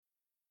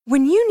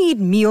When you need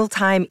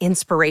mealtime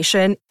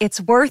inspiration,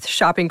 it's worth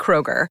shopping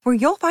Kroger, where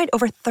you'll find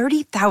over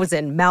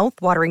 30,000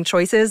 mouth-watering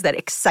choices that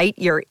excite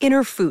your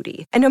inner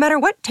foodie. And no matter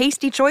what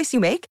tasty choice you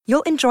make,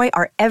 you'll enjoy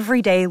our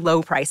everyday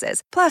low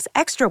prices, plus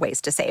extra ways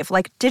to save,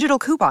 like digital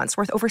coupons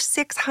worth over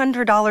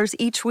 $600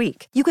 each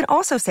week. You can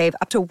also save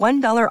up to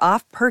 $1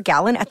 off per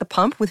gallon at the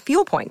pump with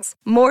fuel points.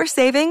 More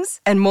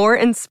savings and more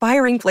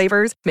inspiring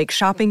flavors make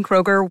shopping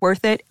Kroger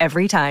worth it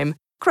every time.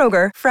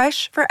 Kroger,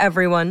 fresh for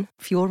everyone.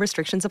 Fuel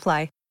restrictions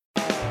apply.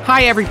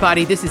 Hi,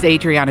 everybody. This is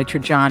Adriana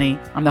Trajani.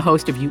 I'm the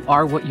host of You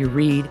Are What You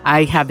Read.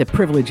 I have the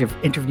privilege of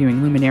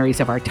interviewing luminaries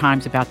of our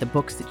times about the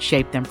books that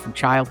shaped them from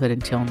childhood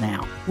until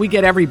now. We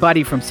get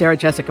everybody from Sarah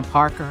Jessica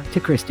Parker to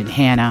Kristen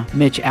Hanna,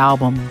 Mitch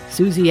Albom,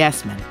 Susie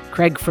Essman,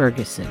 Craig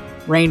Ferguson,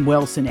 Rainn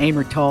Wilson,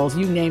 Amor Tolls,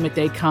 you name it,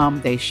 they come,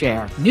 they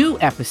share. New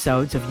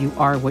episodes of You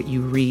Are What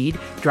You Read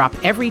drop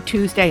every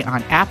Tuesday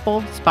on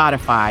Apple,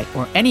 Spotify,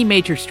 or any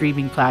major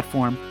streaming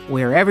platform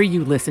wherever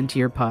you listen to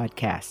your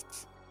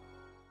podcasts.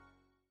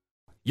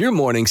 Your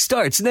morning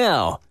starts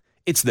now.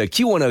 It's the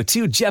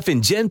Q102 Jeff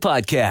and Jen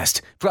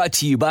podcast brought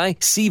to you by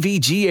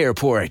CVG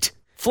Airport.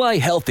 Fly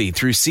healthy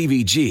through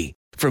CVG.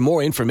 For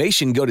more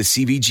information, go to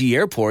CVG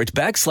Airport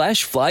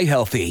 /fly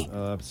healthy.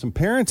 Some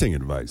parenting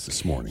advice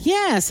this morning.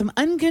 Yeah, some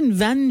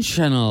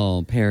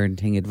unconventional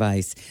parenting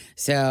advice.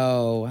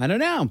 So, I don't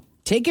know.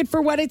 Take it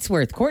for what it's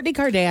worth. Kourtney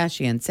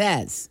Kardashian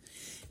says,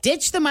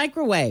 ditch the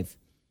microwave.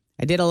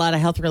 I did a lot of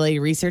health-related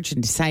research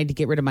and decided to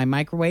get rid of my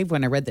microwave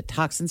when I read that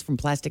toxins from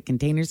plastic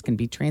containers can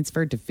be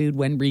transferred to food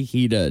when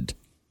reheated.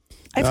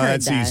 I've heard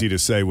that's that. easy to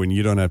say when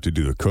you don't have to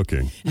do the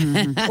cooking.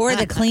 Or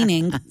the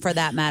cleaning, for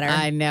that matter.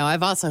 I know.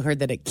 I've also heard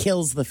that it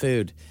kills the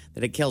food,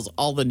 that it kills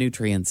all the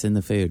nutrients in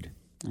the food.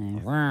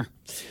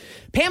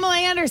 Pamela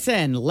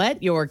Anderson,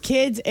 let your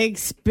kids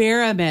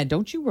experiment.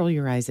 Don't you roll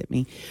your eyes at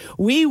me.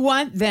 We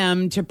want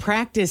them to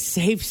practice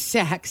safe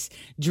sex,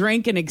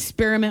 drink and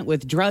experiment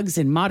with drugs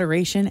in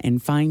moderation,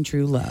 and find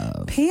true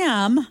love.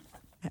 Pam,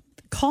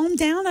 calm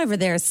down over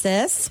there,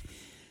 sis.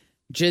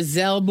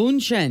 Giselle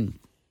Bundchen,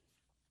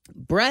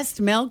 breast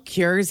milk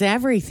cures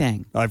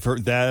everything. I've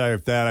heard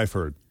that. I've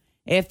heard.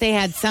 If they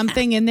had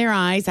something in their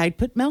eyes, I'd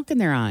put milk in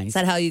their eyes. Is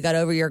that how you got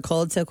over your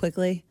cold so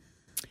quickly?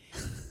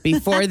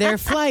 Before their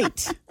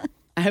flight,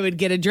 I would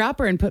get a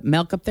dropper and put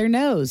milk up their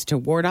nose to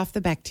ward off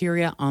the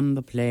bacteria on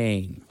the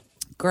plane.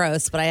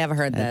 Gross, but I have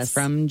heard That's this.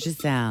 from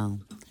Giselle.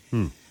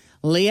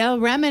 Leah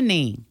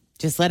Remini.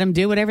 Just let them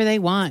do whatever they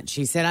want.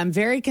 She said, I'm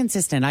very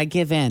consistent. I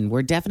give in.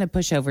 We're definite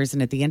pushovers,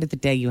 and at the end of the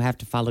day, you have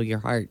to follow your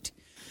heart.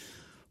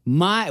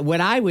 What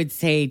I would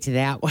say to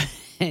that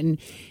one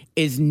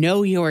is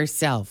know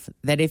yourself.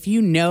 That if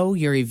you know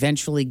you're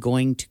eventually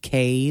going to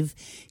cave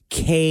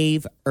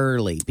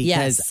early.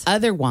 Because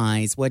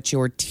otherwise, what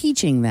you're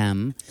teaching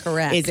them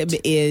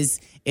is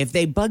if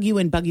they bug you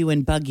and bug you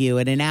and bug you,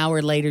 and an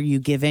hour later you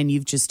give in,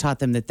 you've just taught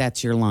them that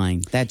that's your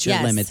line. That's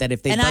your limit. That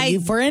if they bug you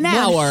for an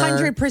hour,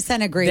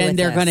 100% agree then with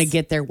they're this. going to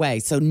get their way.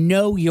 So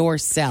know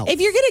yourself. If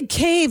you're going to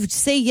cave,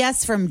 say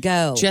yes from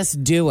go.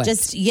 Just do it.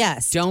 Just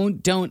yes.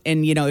 Don't.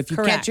 And, if you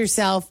catch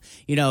yourself,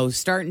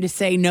 starting to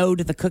say no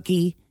to the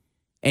cookie,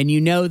 and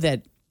you know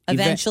that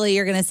eventually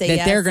you're going to say that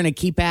yes. they're going to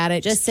keep at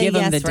it. Just say give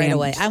them yes the right damn,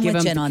 away. I'm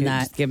with Jen on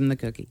that. Just give them the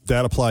cookie.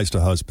 That applies to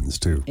husbands,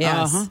 too.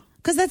 Yes.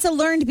 Because that's a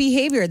learned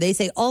behavior. They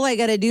say, all I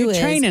got to do is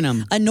training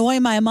them. Annoy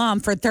my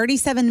mom for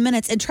 37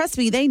 minutes. And trust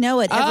me, they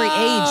know at every age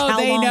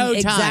how long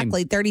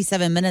exactly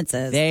 37 minutes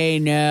is. They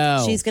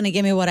know. She's going to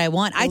give me what I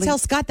want. I tell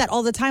Scott that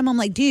all the time. I'm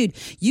like, dude,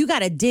 you got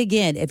to dig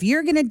in. If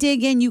you're going to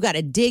dig in, you got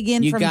to dig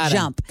in from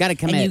jump. Got to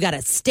commit. And you got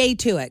to stay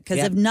to it. Because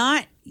if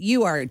not,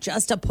 you are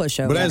just a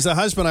pushover. But as a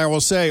husband, I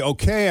will say,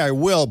 okay, I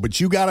will, but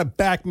you got to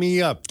back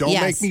me up. Don't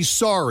make me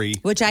sorry.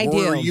 Which I do.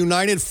 We're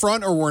united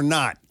front or we're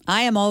not.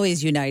 I am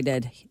always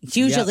united. It's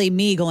usually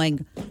me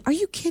going, are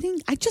you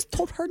kidding? I just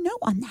told her no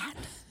on that.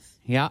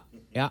 Yeah.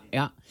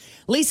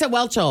 Lisa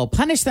Welchel,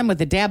 punish them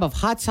with a dab of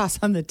hot sauce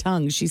on the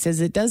tongue. She says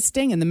it does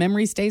sting and the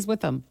memory stays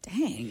with them.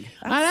 Dang.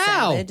 I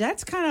know. Savage.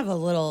 That's kind of a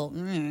little...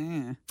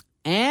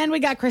 And we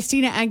got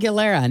Christina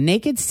Aguilera,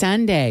 Naked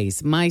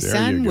Sundays. My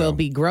son will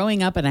be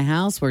growing up in a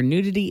house where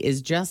nudity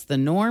is just the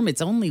norm.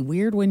 It's only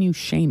weird when you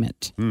shame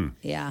it.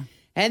 Yeah.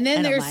 And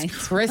then there's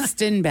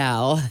Kristen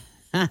Bell.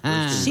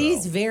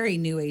 She's very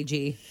new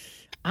agey.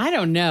 I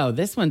don't know.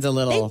 This one's a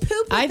little. They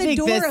poop with the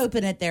door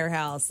open at their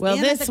house. Well,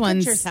 and this at the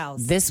one's Kutcher's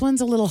house. This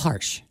one's a little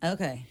harsh.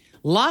 Okay.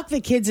 Lock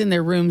the kids in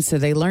their rooms so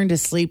they learn to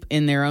sleep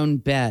in their own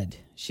bed.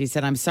 She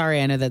said, I'm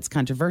sorry, I know that's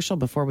controversial.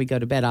 Before we go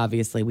to bed,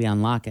 obviously, we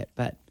unlock it,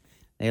 but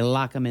they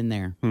lock them in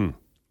there.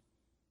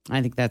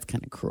 I think that's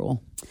kind of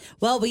cruel.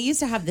 Well, we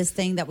used to have this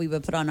thing that we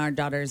would put on our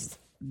daughter's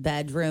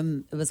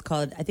bedroom. It was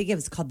called, I think it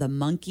was called the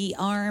monkey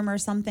arm or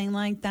something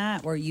like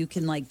that, where you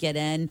can get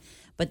in,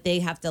 but they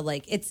have to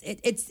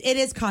it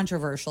is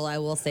controversial. I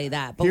will say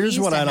that. But here's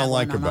what I don't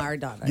like about our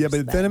daughter's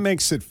but then it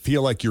makes it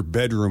feel like your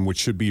bedroom, which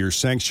should be your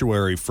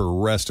sanctuary for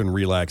rest and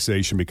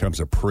relaxation, becomes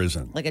a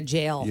prison, like a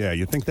jail. Yeah,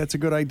 you think that's a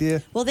good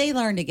idea? Well, they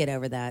learn to get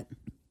over that.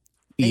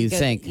 You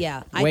think?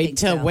 Yeah, I think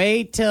so.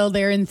 Wait till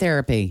they're in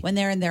therapy. When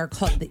they're in their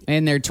 20s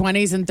and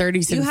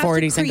 30s and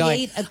 40s and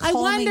going, I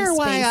wonder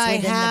why I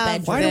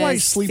have Why do I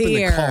sleep in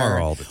the car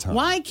all the time?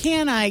 Why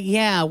can't I?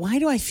 Yeah. Why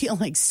do I feel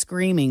like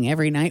screaming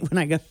every night when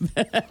I go to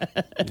bed?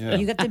 Yeah.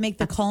 You have to make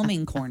the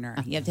calming corner.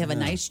 You have to have a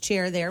nice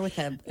chair there with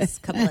a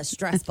couple of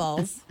stress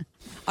balls.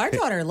 Our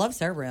daughter loves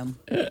her room.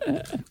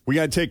 We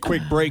got to take a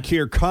quick break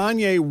here.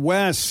 Kanye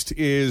West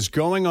is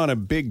going on a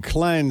big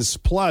cleanse.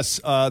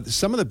 Plus,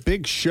 some of the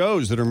big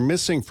shows that are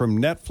missing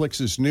from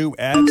Netflix's new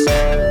ads.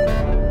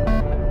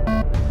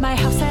 My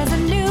house has a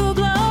new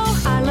glow.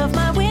 I love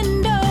my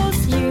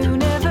windows.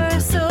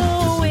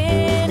 Universal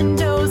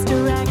Windows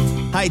Direct.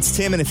 Hi, it's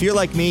Tim, and if you're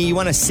like me, you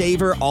want to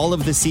savor all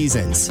of the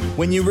seasons.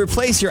 When you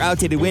replace your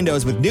outdated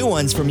windows with new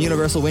ones from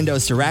Universal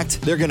Windows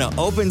Direct, they're going to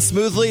open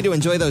smoothly to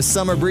enjoy those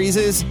summer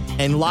breezes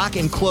and lock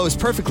and close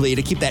perfectly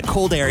to keep that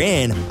cold air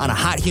in on a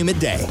hot, humid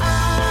day.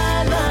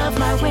 I love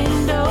my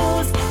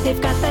windows.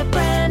 They've got that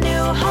brand new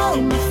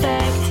home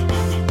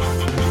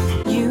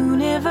effect.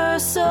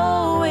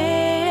 Universal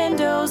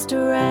Windows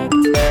Direct.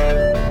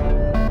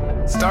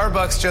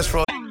 Starbucks just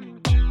rolled.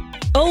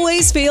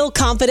 Always feel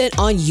confident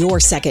on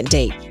your second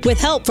date. With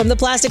help from the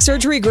Plastic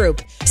Surgery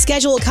Group.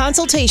 Schedule a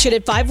consultation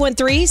at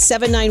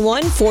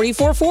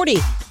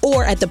 513-791-4440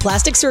 or at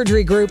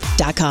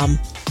theplasticsurgerygroup.com.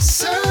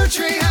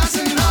 Surgery has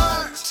an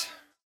art.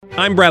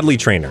 I'm Bradley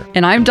Trainer.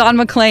 And I'm Don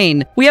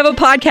McClain. We have a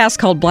podcast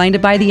called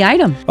Blinded by the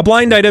Item. A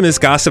blind item is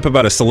gossip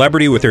about a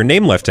celebrity with their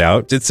name left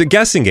out. It's a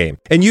guessing game,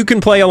 and you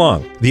can play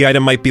along. The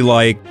item might be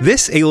like,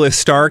 this A-list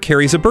star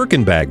carries a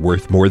Birkin bag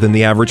worth more than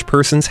the average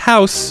person's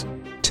house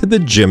to the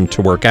gym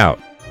to work out.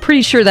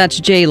 Pretty sure that's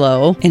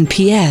J-Lo. And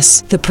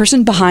P.S. the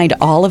person behind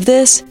all of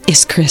this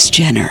is Kris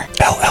Jenner,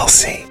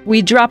 LLC.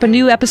 We drop a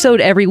new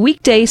episode every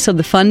weekday so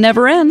the fun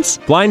never ends.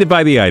 Blinded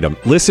by the Item.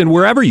 Listen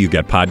wherever you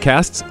get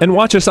podcasts and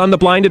watch us on the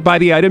Blinded by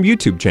the Item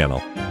YouTube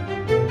channel.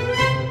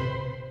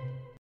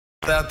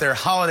 Out their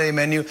holiday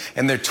menu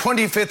and their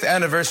 25th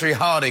anniversary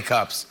holiday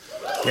cups.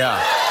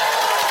 Yeah.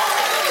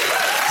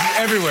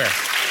 Everywhere.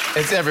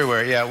 It's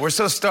everywhere, yeah. We're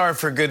so starved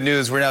for good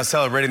news, we're now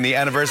celebrating the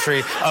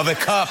anniversary of the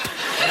cup.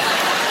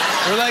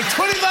 We're like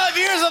 25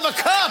 years of a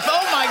cup.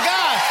 Oh, my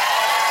God.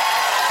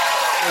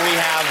 We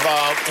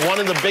have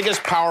one of the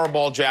biggest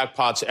Powerball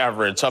jackpots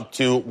ever. It's up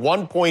to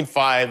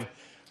 $1.5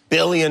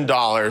 billion,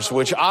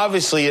 which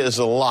obviously is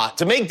a lot.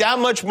 To make that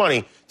much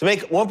money, to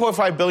make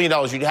 $1.5 billion,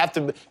 you'd have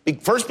to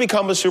first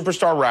become a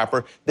superstar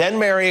rapper, then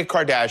marry a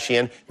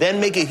Kardashian,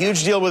 then make a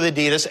huge deal with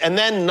Adidas, and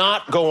then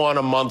not go on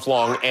a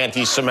month-long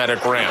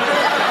anti-Semitic rant.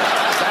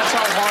 That's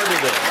how hard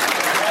it is.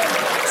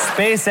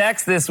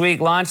 SpaceX this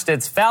week launched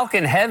its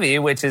Falcon Heavy,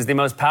 which is the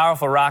most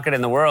powerful rocket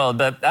in the world.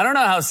 But I don't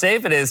know how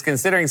safe it is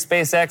considering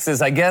SpaceX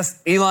is, I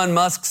guess, Elon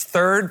Musk's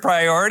third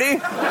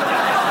priority.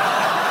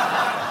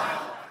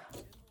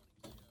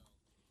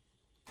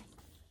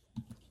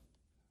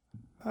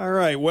 All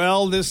right.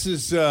 Well, this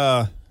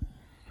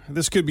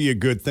could be a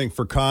good thing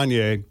for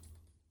Kanye.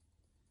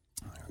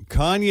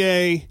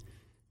 Kanye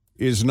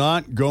is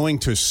not going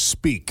to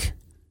speak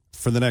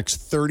for the next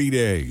 30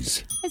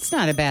 days. It's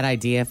not a bad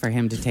idea for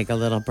him to take a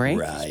little break.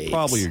 Right.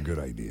 Probably a good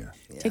idea.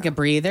 Yeah. Take a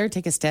breather,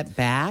 take a step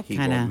back. He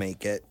won't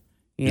make it.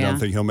 Yeah. You don't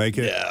think he'll make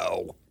it?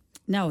 No.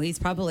 No, he's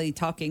probably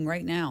talking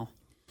right now.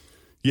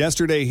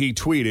 Yesterday he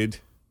tweeted,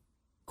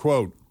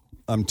 quote,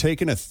 I'm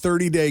taking a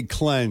 30-day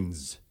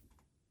cleanse,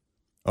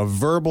 a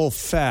verbal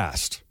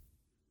fast.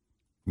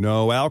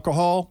 No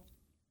alcohol,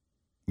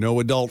 no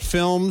adult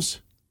films,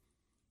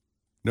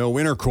 no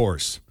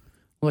intercourse.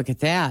 Look at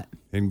that.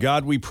 In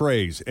God we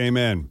praise.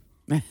 Amen.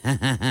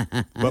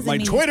 But my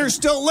Twitter's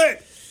still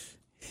lit.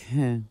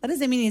 That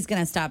doesn't mean he's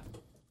going to stop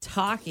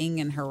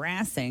talking and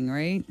harassing,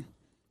 right?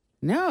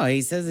 No,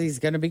 he says he's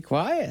going to be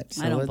quiet.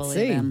 So I don't let's believe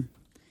see. him.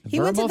 He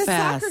went to the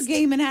fast. soccer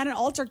game and had an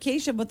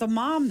altercation with the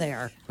mom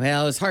there.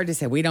 Well, it's hard to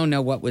say. We don't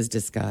know what was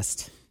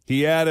discussed.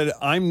 He added,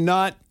 I'm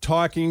not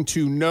talking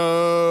to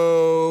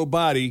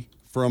nobody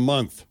for a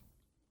month.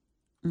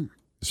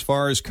 As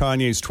far as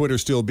Kanye's Twitter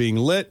still being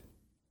lit.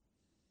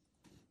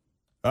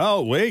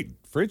 Oh, wait,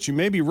 Fritz, you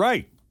may be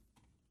right.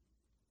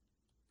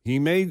 He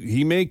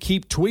may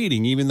keep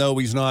tweeting even though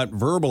he's not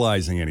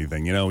verbalizing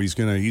anything. You know, he's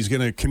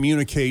gonna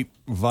communicate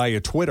via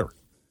Twitter.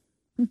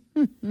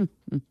 At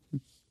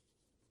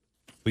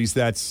least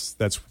that's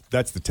the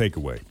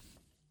takeaway.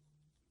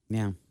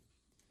 Yeah.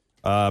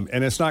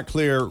 And it's not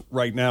clear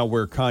right now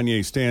where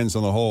Kanye stands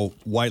on the whole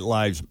White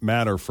Lives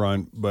Matter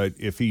front, but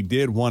if he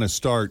did want to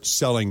start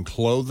selling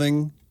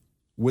clothing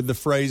with the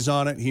phrase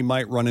on it, he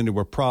might run into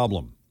a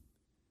problem.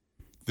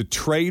 The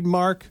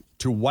trademark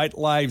to White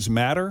Lives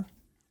Matter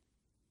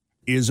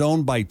is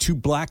owned by two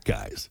black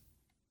guys.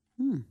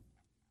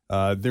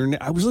 I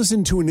was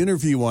listening to an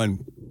interview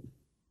on,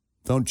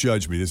 don't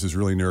judge me, this is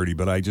really nerdy,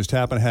 but I just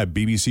happened to have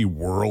BBC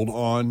World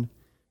on,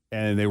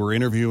 and they were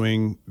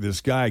interviewing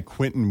this guy,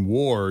 Quentin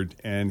Ward,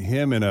 and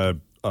him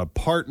and a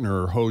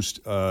partner host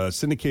a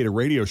syndicated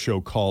radio show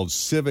called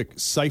Civic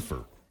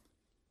Cypher.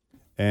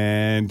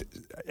 And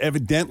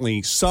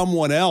evidently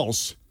someone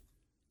else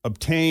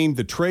obtained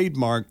the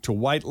trademark to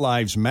White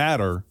Lives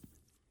Matter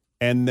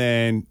and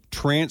then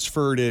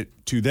transferred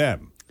it to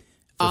them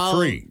for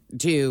free.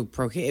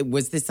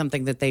 Was this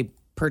something that they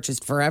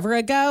purchased forever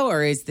ago,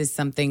 or is this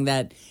something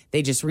that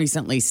they just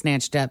recently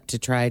snatched up to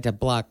try to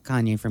block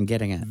Kanye from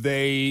getting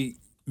it?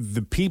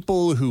 The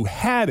people who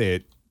had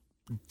it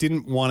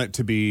didn't want it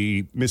to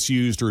be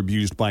misused or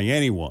abused by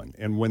anyone,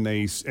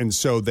 and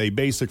so they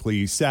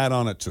basically sat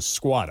on it to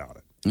squat on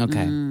it.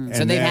 Okay,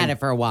 so they've had it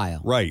for a while,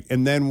 right?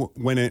 And then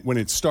when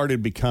it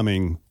started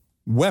becoming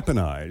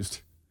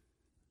weaponized,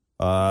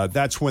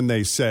 that's when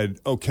they said,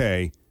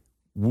 "Okay,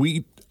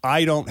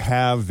 I don't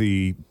have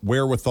the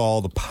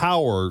wherewithal, the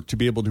power to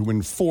be able to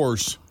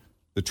enforce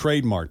the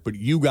trademark, but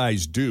you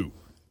guys do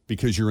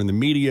because you're in the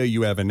media,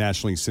 you have a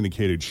nationally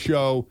syndicated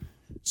show."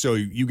 So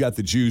you got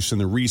the juice and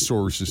the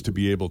resources to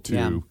be able to.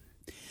 Yeah.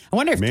 I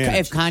wonder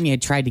if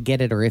Kanye tried to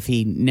get it, or if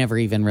he never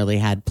even really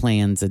had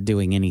plans of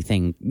doing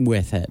anything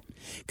with it.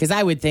 Because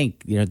I would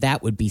think,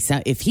 that would be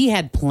if he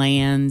had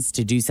plans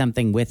to do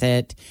something with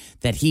it,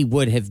 that he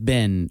would have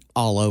been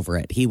all over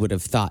it. He would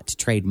have thought to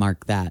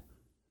trademark that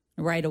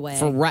right away,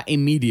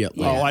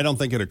 immediately. Oh, I don't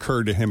think it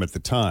occurred to him at the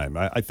time.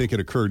 I think it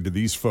occurred to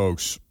these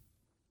folks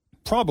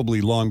probably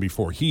long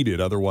before he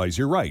did. Otherwise,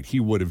 you're right, he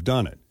would have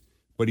done it,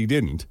 but he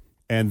didn't.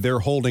 And they're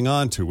holding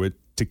on to it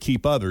to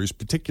keep others,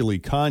 particularly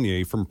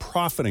Kanye, from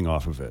profiting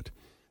off of it.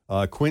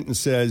 Quentin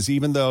says,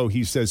 even though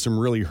he says some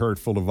really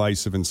hurtful,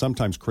 divisive, and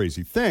sometimes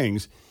crazy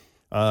things,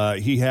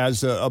 he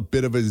has a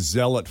bit of a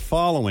zealot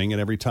following, and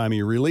every time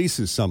he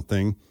releases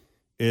something,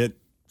 it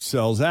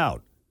sells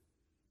out.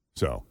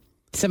 So,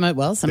 some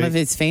of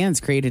his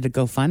fans created a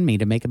GoFundMe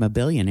to make him a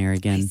billionaire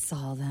again. I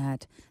saw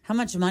that. How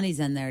much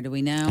money's in there? Do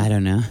we know? I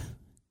don't know.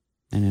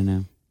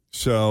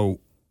 So,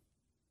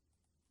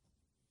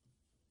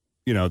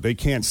 they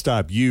can't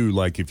stop you.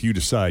 Like if you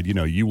decide,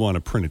 you want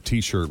to print a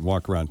T-shirt and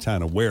walk around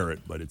town and wear it,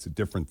 but it's a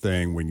different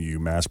thing when you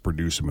mass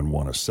produce them and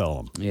want to sell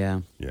them.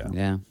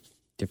 Yeah.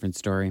 Different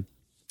story.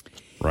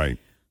 Right.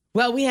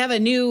 Well, we have a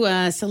new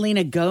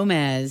Selena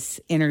Gomez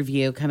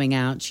interview coming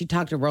out. She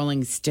talked to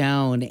Rolling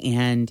Stone,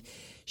 and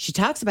she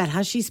talks about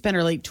how she spent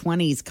her late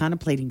 20s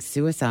contemplating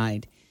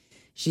suicide.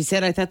 She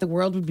said, "I thought the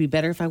world would be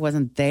better if I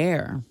wasn't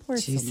there."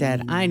 She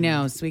said, "I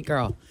know, sweet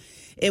girl.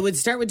 It would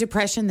start with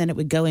depression, then it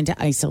would go into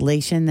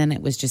isolation, then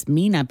it was just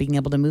me not being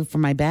able to move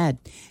from my bed.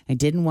 I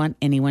didn't want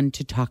anyone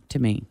to talk to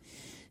me.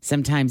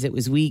 Sometimes it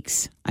was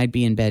weeks I'd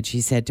be in bed," she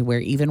said, "to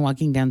where even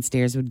walking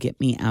downstairs would get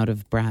me out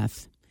of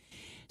breath."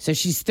 So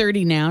she's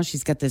 30 now.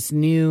 She's got this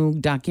new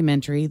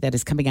documentary that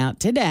is coming out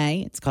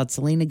today. It's called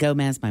Selena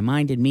Gomez, My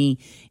Mind and Me.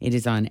 It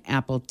is on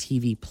Apple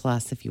TV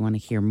Plus if you want to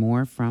hear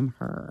more from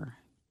her.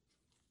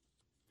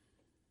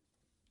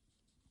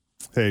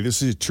 Hey,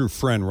 this is a true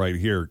friend right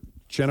here.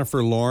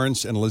 Jennifer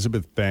Lawrence and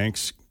Elizabeth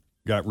Banks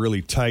got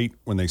really tight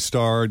when they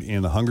starred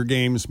in the Hunger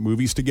Games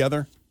movies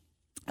together.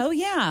 Oh,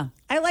 yeah.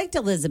 I liked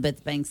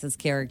Elizabeth Banks'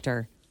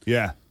 character.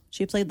 Yeah.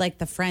 She played like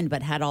the friend,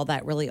 but had all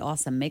that really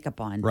awesome makeup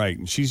on. Right.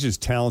 And she's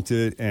just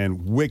talented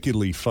and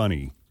wickedly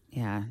funny.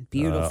 Yeah.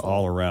 Beautiful.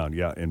 All around.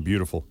 Yeah. And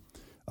beautiful.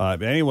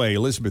 But anyway,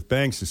 Elizabeth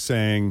Banks is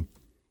saying,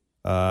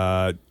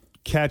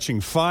 Catching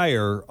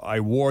Fire, I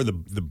wore the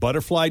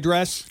butterfly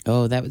dress.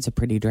 Oh, that was a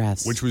pretty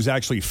dress. Which was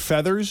actually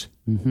feathers.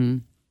 Mm-hmm.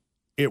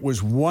 It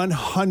was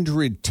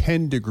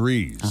 110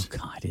 degrees. Oh,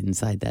 God,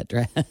 inside that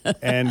dress.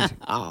 And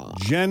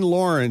Jen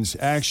Lawrence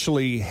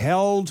actually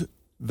held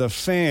the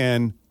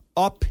fan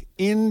up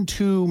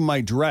into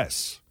my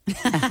dress.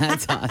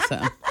 That's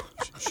awesome.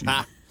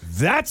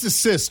 That's a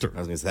sister. I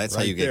was going to say, that's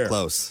right how you get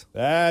close.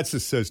 That's a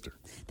sister.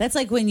 That's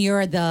like when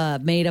you're the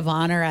maid of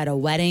honor at a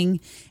wedding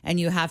and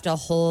you have to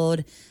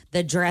hold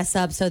the dress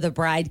up so the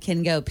bride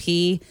can go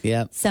pee.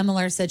 Yep.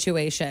 Similar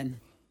situation.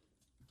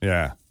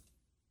 Yeah.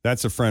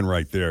 That's a friend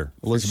right there.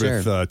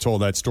 Elizabeth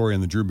told that story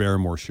on the Drew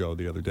Barrymore show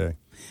the other day.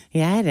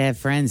 Yeah, I had to have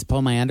friends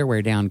pull my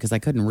underwear down because I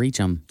couldn't reach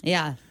them.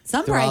 Yeah.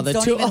 Some brides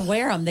don't even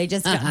wear them. They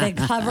just they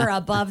cover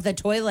above the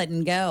toilet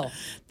and go.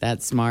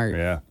 That's smart.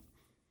 Yeah.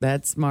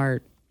 That's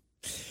smart.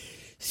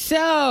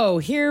 So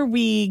here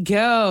we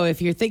go.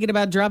 If you're thinking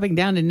about dropping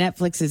down to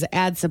Netflix's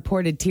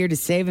ad-supported tier to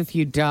save a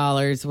few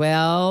dollars,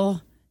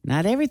 well,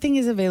 not everything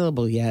is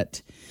available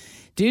yet.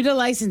 Due to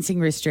licensing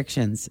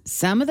restrictions,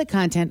 some of the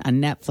content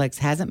on Netflix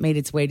hasn't made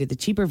its way to the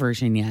cheaper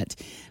version yet,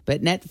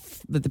 but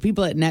the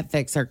people at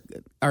Netflix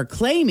are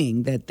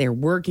claiming that they're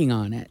working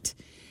on it.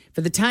 For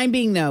the time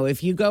being, though,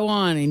 if you go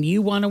on and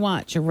you want to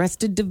watch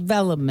Arrested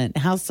Development,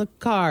 House of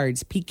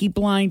Cards, Peaky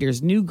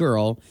Blinders, New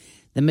Girl,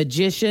 The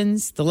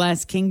Magicians, The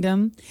Last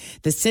Kingdom,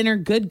 The Sinner,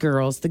 Good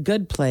Girls, The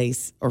Good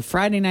Place, or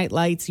Friday Night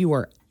Lights, you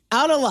are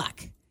out of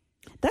luck.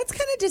 That's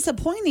kind of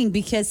disappointing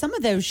because some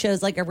of those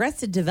shows, like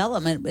Arrested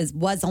Development,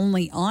 was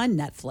only on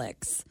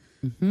Netflix.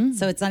 Mm-hmm.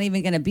 So it's not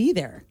even going to be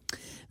there.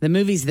 The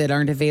movies that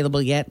aren't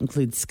available yet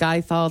include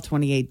Skyfall,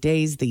 28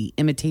 Days, The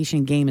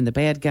Imitation Game, and The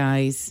Bad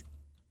Guys.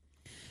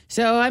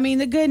 So, I mean,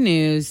 the good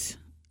news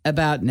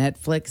about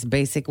Netflix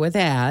Basic with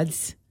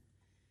ads,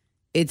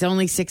 it's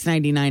only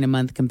 $6.99 a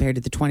month compared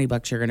to the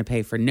 $20 you're going to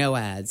pay for no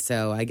ads.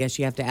 So I guess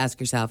you have to ask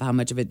yourself, how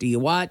much of it do you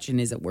watch,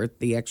 and is it worth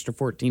the extra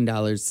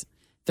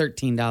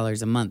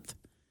 $13 a month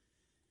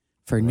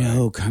For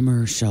no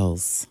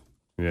commercials.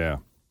 Yeah.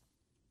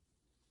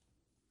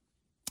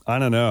 I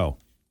don't know.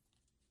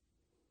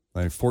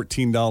 Like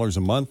 $14 a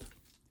month,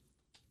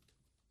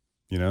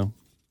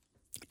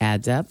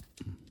 Adds up.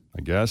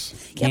 I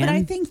guess. Yeah, but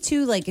I think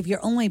too, like if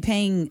you're only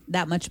paying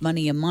that much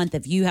money a month,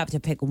 if you have to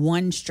pick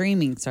one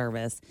streaming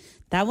service,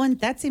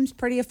 that seems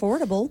pretty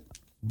affordable.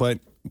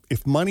 But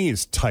if money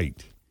is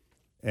tight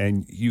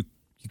and you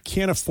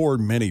can't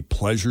afford many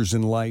pleasures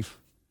in life,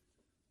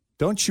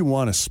 don't you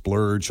want to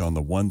splurge on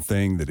the one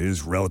thing that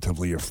is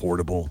relatively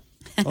affordable?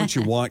 Don't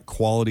you want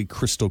quality,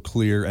 crystal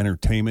clear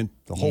entertainment?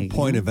 The whole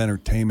point of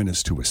entertainment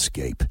is to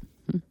escape.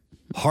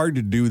 Hard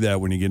to do that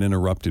when you get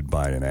interrupted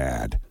by an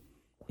ad.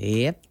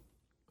 Yep.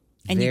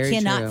 And Very you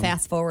cannot true.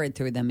 fast forward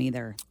through them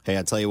either. Hey,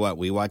 I'll tell you what,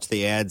 we watch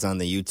the ads on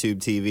the YouTube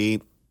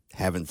TV,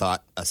 haven't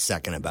thought a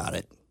second about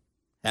it.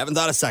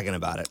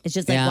 It's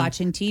just like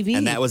watching TV.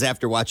 And that was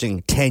after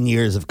watching 10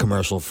 years of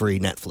commercial-free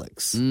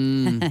Netflix.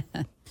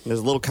 There's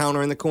a little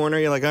counter in the corner.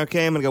 You're like,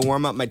 okay, I'm going to go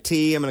warm up my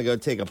tea. I'm going to go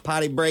take a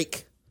potty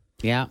break.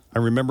 Yeah. I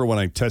remember when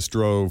I test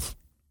drove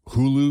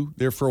Hulu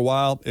there for a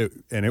while,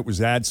 and it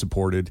was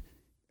ad-supported,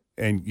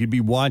 and you'd be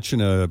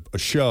watching a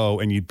show,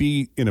 and you'd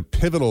be in a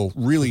pivotal,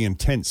 really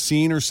intense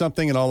scene or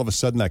something, and all of a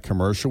sudden that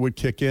commercial would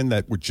kick in.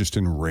 That would just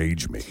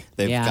enrage me.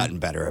 They've gotten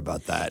better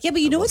about that. Yeah,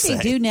 but you know what they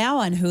do now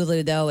on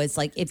Hulu, though, is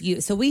like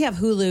so we have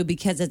Hulu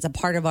because it's a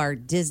part of our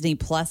Disney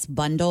Plus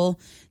bundle.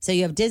 So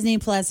you have Disney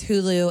Plus,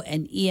 Hulu,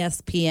 and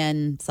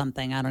ESPN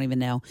something. I don't even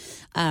know.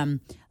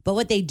 But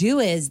what they do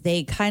is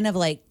they kind of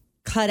like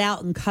cut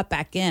out and cut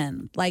back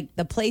in. Like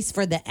the place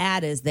for the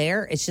ad is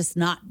there. It's just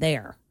not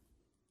there.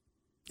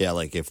 Yeah,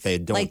 like if they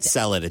don't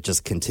sell it, it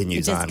just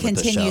continues on with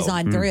continues the show.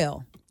 on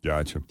through.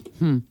 Gotcha.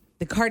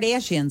 The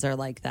Kardashians are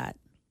like that.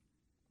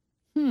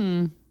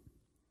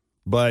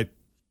 But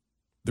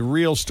the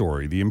real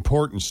story, the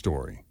important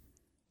story,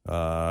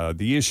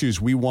 the issues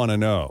we want to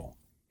know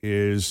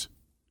is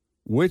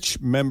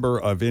which member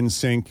of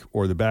NSYNC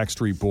or the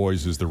Backstreet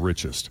Boys is the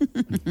richest?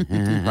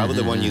 Probably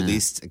the one you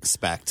least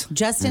expect.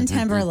 Justin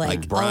Timberlake.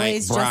 Like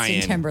Brian.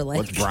 Justin Timberlake.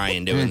 What's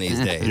Brian doing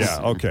these days? Yeah,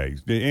 okay.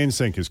 The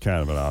NSYNC is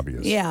kind of an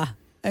obvious. Yeah,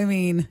 I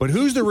mean. But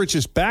who's the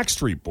richest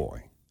Backstreet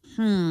Boy?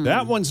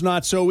 That one's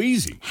not so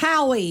easy.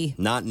 Howie.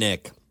 Not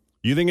Nick.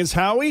 You think it's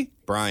Howie?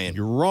 Brian.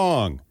 You're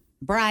wrong.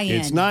 Brian.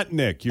 It's not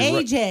Nick. You're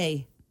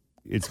AJ.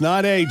 It's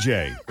not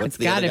AJ. It's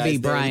got to be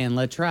Brian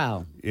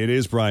Luttrell. It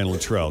is Brian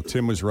Luttrell.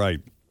 Tim was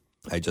right.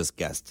 I just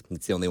guessed.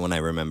 It's the only one I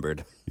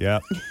remembered. Yeah.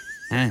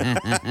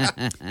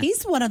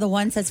 He's one of the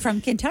ones that's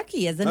from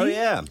Kentucky, isn't he? Oh,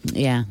 yeah.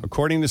 Yeah.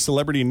 According to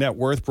Celebrity Net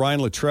Worth, Brian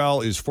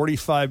Luttrell is worth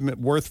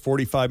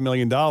 $45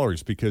 million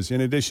because in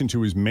addition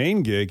to his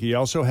main gig, he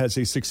also has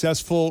a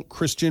successful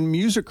Christian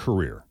music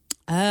career.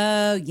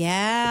 Oh,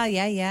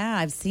 yeah.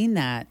 I've seen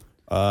that.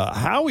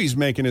 Howie's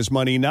making his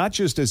money not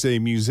just as a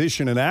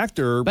musician and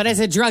actor, But as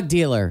a drug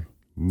dealer.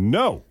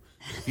 no.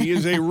 He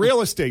is a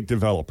real estate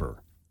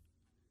developer.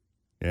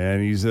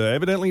 And he's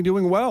evidently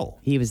doing well.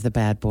 He was the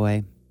bad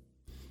boy.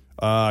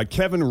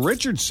 Kevin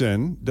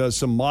Richardson does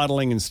some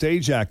modeling and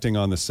stage acting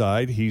on the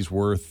side. He's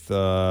worth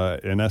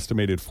an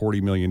estimated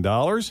 $40 million.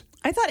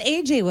 I thought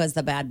AJ was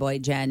the bad boy,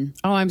 Jen.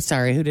 Oh, I'm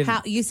sorry. Who did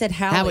You said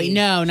Howie. Howie?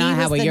 No, not He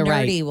was Howie. the You're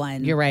right. nerdy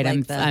one. You're right.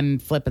 Like I'm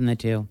flipping the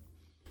two.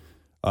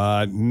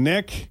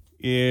 Nick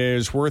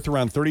is worth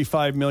around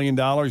 $35 million.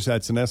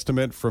 That's an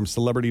estimate from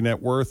Celebrity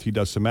Net Worth. He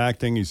does some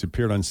acting. He's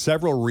appeared on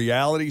several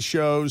reality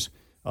shows,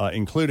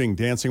 including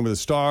Dancing with the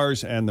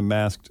Stars and The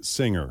Masked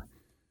Singer.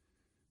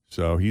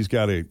 So he's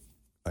got to,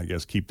 I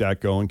guess, keep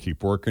that going,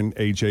 keep working.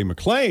 AJ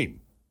McClain.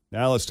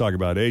 Now let's talk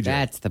about AJ.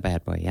 That's the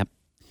bad boy. Yep.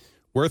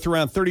 Worth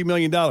around $30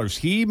 million.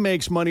 He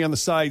makes money on the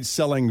side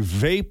selling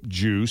vape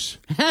juice.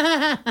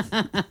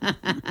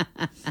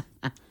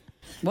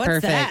 What's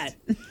Perfect. that?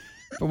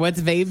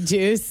 What's vape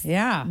juice?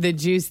 Yeah. The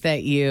juice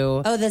that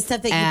you Oh, the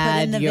stuff that you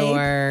add put in the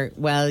vape?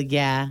 Well,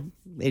 yeah.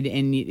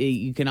 And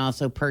you can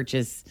also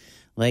purchase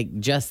like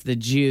just the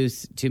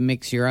juice to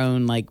mix your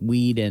own like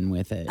weed in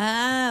with it.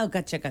 Oh,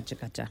 gotcha.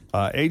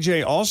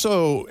 AJ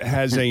also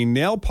has a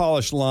nail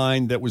polish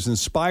line that was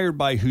inspired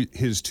by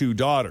his two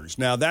daughters.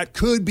 Now, that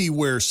could be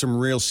where some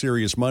real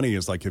serious money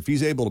is. Like if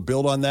he's able to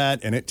build on that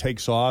and it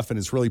takes off and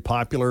it's really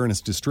popular and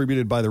it's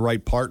distributed by the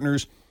right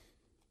partners,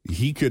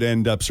 he could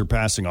end up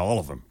surpassing all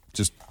of them.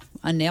 Just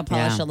on nail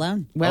polish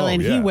alone. Well,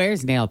 and yeah. he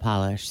wears nail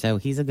polish, so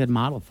he's a good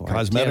model for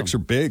Cosmetics it. are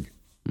big.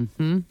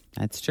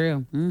 That's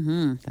true.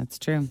 That's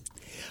true.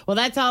 Well,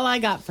 that's all I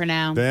got for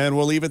now. Then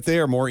we'll leave it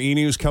there. More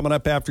E-News coming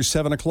up after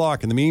 7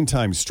 o'clock. In the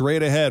meantime,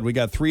 straight ahead, we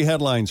got 3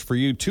 headlines for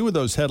you. 2 of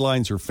those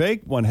headlines are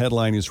fake. 1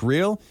 headline is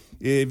real.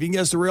 If you can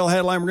guess the real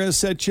headline, we're going to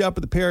set you up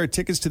with a pair of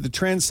tickets to the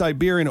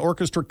Trans-Siberian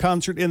Orchestra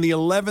concert in the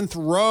 11th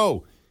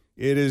row.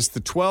 It is the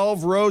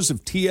 12 rows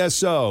of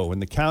TSO,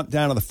 and the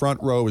countdown of the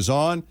front row is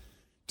on.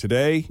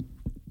 Today,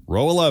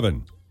 row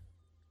 11.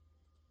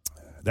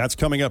 That's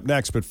coming up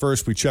next. But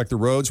first, we check the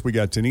roads. We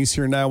got Denise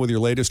here now with your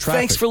latest traffic.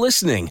 Thanks for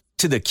listening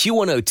to the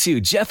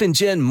Q102 Jeff and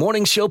Jen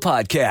Morning Show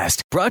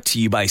podcast, brought to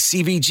you by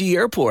CVG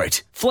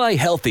Airport. Fly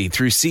healthy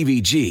through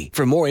CVG.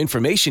 For more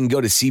information,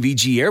 go to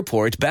CVG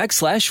Airport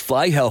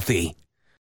 /fly healthy.